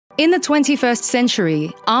In the 21st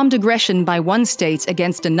century, armed aggression by one state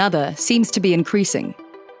against another seems to be increasing.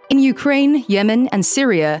 In Ukraine, Yemen, and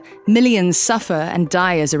Syria, millions suffer and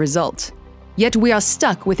die as a result. Yet we are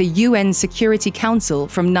stuck with a UN Security Council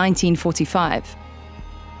from 1945.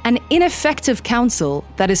 An ineffective council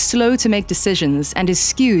that is slow to make decisions and is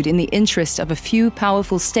skewed in the interest of a few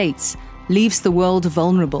powerful states leaves the world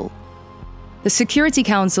vulnerable. The Security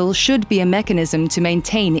Council should be a mechanism to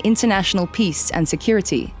maintain international peace and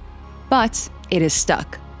security. But it is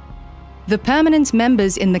stuck. The permanent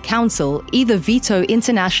members in the Council either veto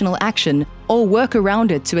international action or work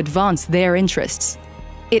around it to advance their interests.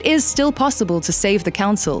 It is still possible to save the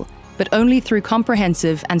Council, but only through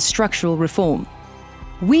comprehensive and structural reform.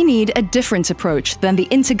 We need a different approach than the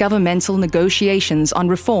intergovernmental negotiations on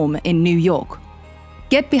reform in New York.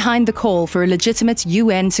 Get behind the call for a legitimate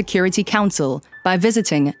UN Security Council by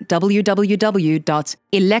visiting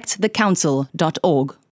www.electthecouncil.org.